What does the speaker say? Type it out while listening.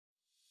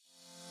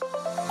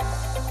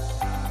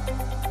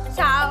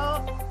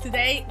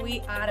Today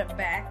we are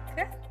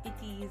back. It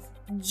is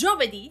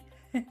giovedì,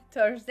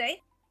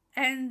 Thursday,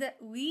 and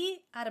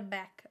we are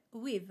back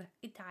with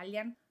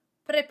Italian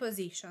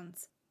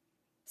prepositions.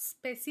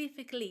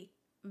 Specifically,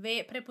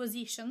 the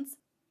prepositions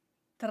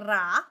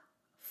tra,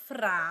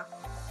 fra.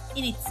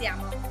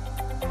 Iniziamo.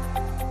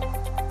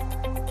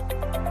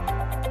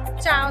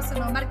 Ciao,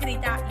 sono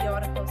Margherita,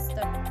 your host.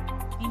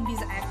 In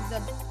this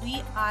episode,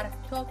 we are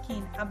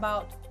talking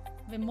about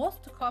the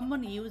most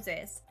common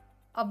uses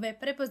of the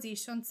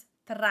prepositions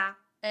tra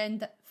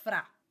and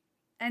fra.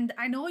 And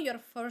I know your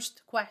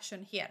first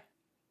question here.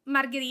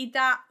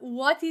 Margherita,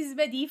 what is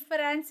the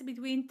difference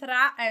between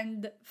tra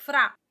and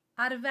fra?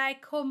 Are they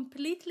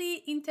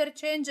completely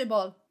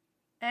interchangeable?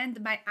 And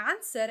my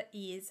answer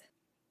is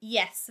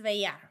yes,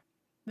 they are.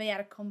 They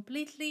are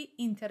completely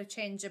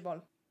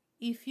interchangeable.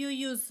 If you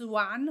use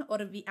one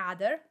or the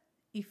other,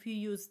 if you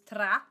use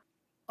tra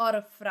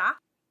or fra,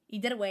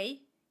 either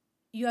way,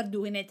 you are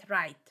doing it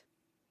right.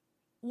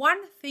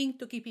 One thing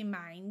to keep in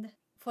mind,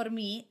 for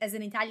me as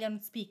an Italian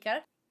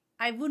speaker,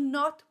 I would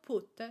not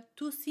put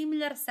two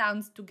similar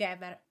sounds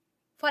together.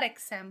 For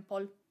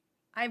example,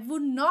 I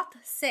would not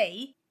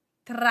say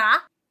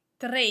tra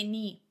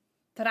treni,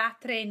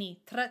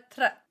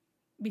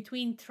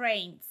 between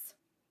trains.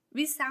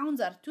 These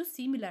sounds are too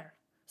similar,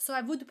 so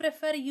I would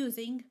prefer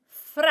using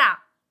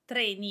fra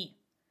treni,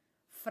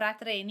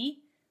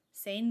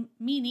 same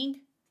meaning,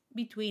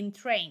 between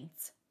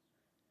trains.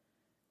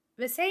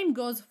 The same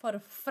goes for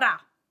fra.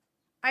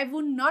 I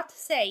would not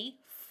say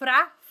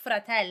fra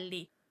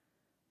fratelli,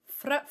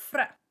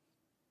 fra.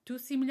 Two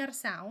similar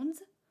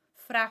sounds,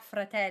 fra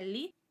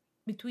fratelli,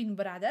 between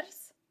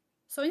brothers.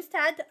 So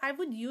instead, I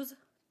would use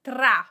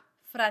tra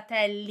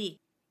fratelli,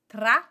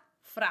 tra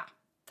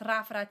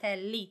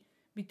fratelli,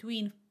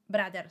 between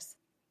brothers.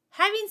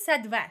 Having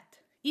said that,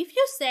 if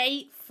you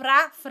say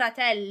fra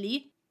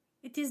fratelli,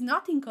 it is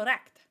not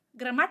incorrect.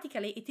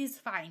 Grammatically, it is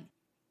fine.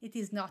 It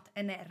is not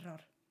an error.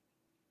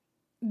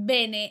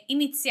 Bene,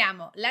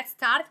 iniziamo. Let's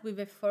start with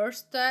the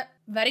first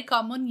very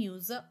common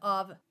use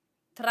of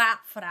tra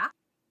fra.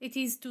 It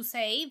is to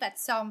say that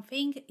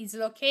something is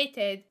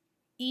located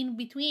in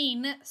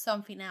between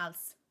something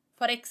else.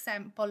 For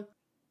example,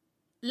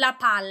 la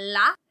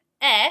palla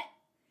è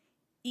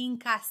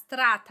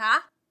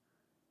incastrata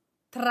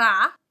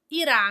tra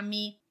i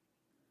rami.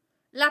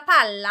 La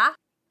palla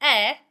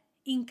è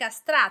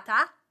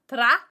incastrata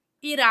tra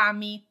i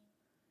rami.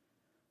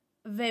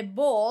 The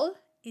ball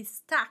is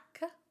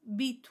stuck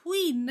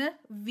between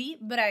the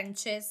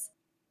branches.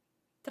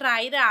 Tra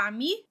i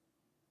rami,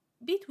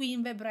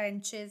 between the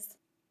branches.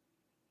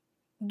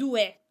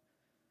 2.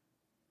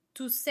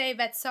 To say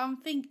that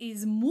something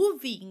is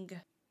moving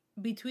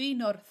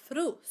between or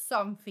through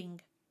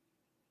something.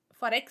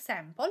 For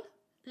example,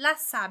 la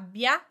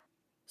sabbia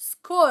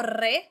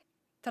scorre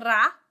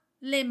tra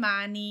le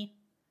mani.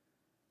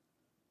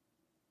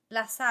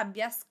 La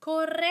sabbia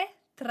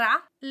scorre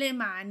tra le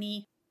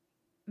mani.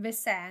 The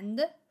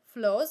sand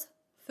flows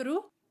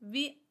through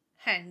the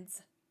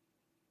hands.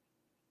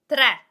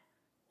 3.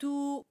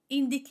 To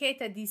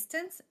indicate a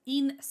distance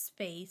in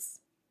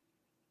space.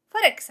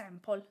 For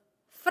example,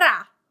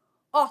 fra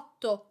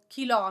 8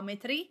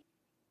 chilometri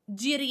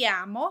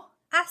giriamo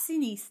a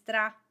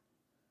sinistra.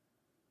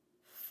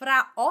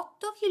 Fra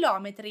 8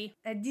 chilometri,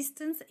 a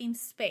distance in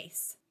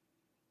space.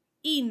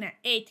 In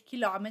 8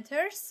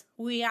 kilometers,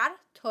 we are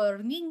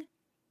turning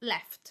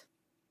left.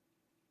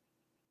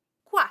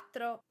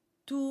 4.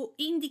 To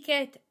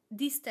indicate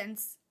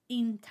distance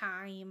in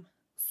time.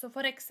 So,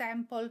 for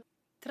example,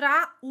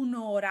 tra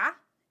un'ora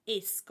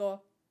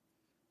esco.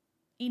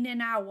 In an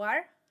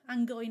hour,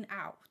 I'm going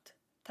out.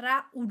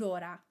 Tra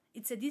un'ora.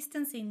 It's a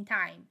distance in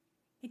time.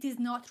 It is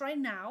not right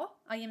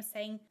now. I am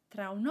saying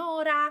tra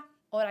un'ora,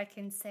 or I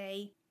can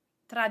say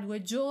tra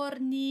 2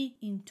 giorni,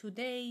 in 2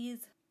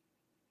 days.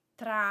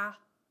 Tra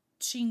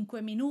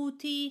 5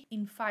 minuti,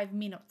 in 5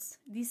 minutes.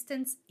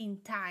 Distance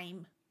in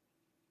time.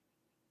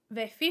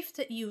 The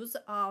fifth use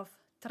of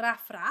tra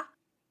fra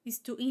is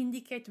to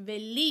indicate the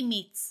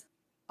limits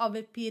of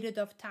a period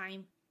of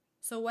time.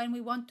 So when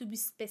we want to be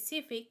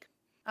specific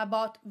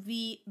about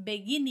the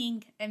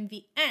beginning and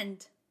the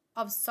end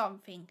of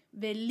something,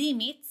 the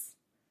limits,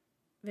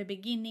 the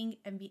beginning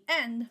and the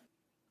end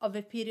of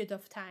a period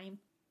of time.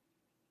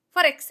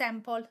 For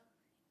example,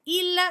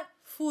 il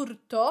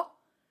furto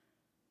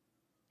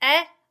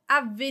è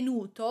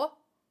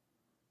avvenuto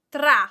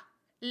tra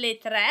le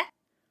 3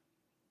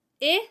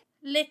 e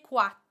le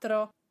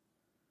 4.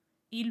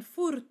 Il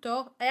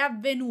furto è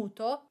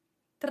avvenuto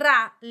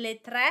tra le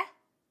 3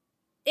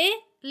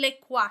 e le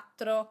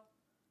 4.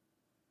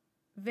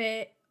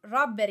 The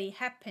robbery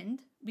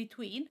happened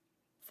between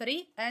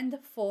 3 and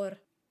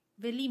 4.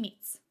 The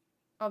limits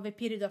of a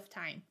period of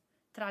time.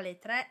 Tra le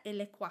 3 e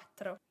le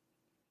 4.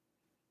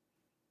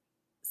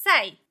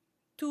 6.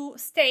 To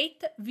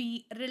state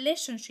the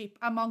relationship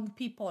among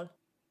people.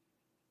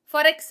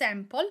 For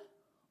example,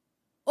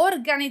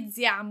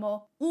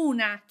 organizziamo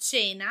una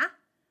cena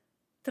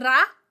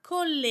tra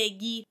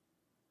colleghi.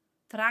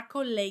 Tra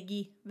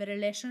colleghi, the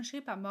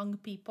relationship among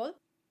people.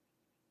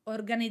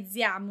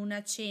 Organizziamo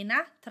una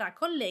cena tra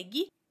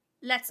colleghi.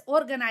 Let's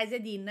organize a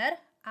dinner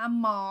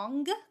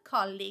among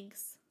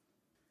colleagues.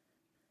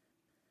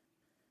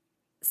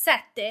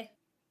 7.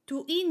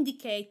 To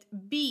indicate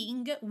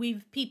being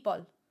with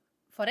people.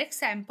 For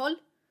example,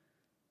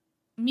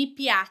 mi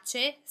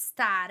piace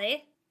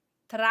stare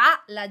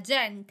tra la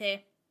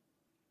gente.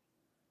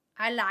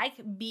 I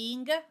like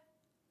being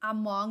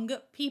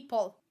among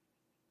people.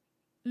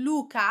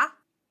 Luca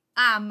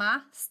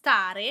ama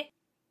stare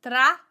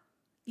tra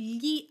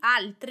gli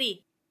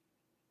altri.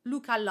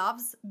 Luca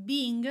loves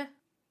being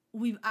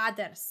with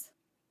others,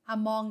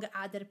 among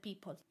other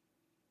people.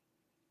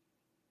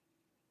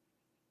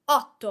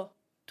 8.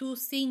 To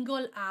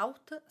single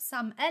out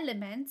some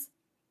elements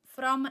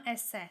from a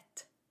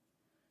set.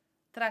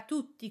 Tra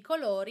tutti i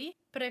colori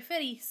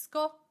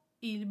preferisco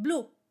il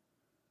blu.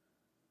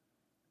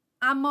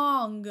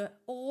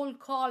 Among all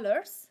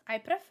colors, I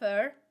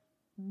prefer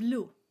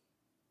blue.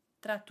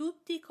 Tra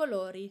tutti i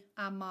colori,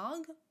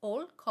 among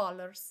all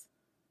colors.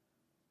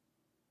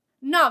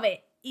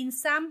 9. In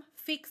some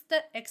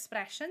fixed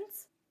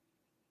expressions.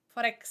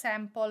 For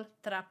example,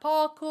 tra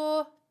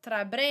poco,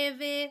 tra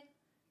breve,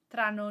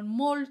 tra non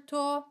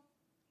molto.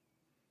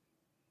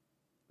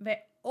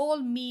 They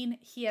all mean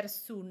here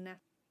soon.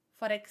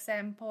 For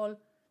example,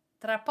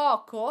 tra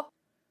poco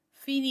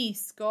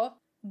finisco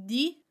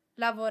di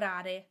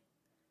lavorare.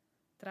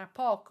 Tra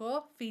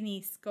poco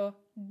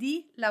finisco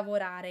di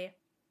lavorare.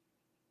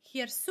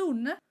 Here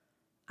soon,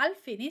 I'll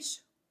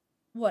finish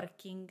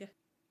working.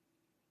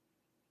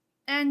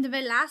 And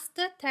the last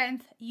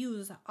 10th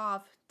use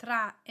of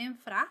tra and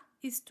fra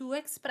is to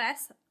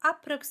express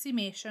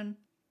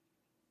approximation.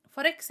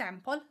 For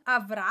example,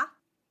 avrà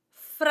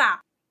fra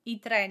i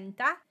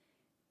 30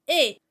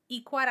 e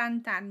i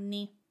 40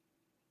 anni.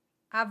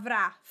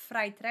 Avrà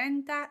fra i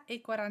 30 e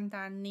i 40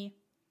 anni.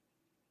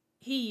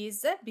 He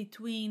is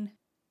between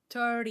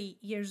 30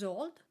 years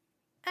old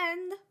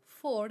and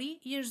 40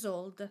 years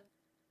old.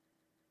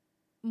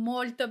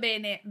 Molto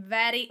bene,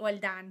 very well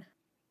done.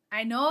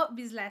 I know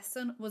this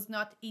lesson was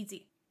not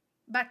easy,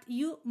 but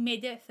you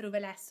made it through the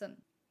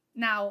lesson.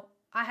 Now,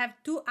 I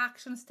have 2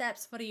 action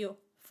steps for you.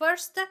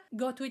 First,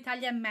 go to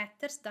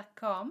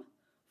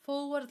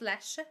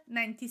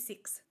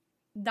italianmatters.com/96.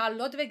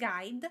 Download the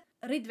guide,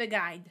 read the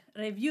guide,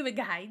 review the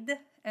guide,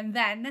 and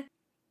then,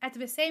 at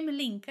the same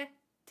link,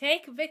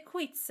 take the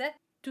quiz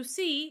to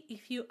see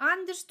if you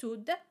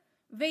understood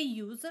the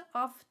use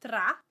of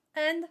tra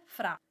and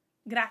fra.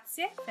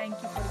 Grazie, thank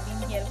you for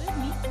being here with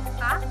me.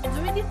 A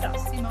giovedì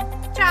prossimo!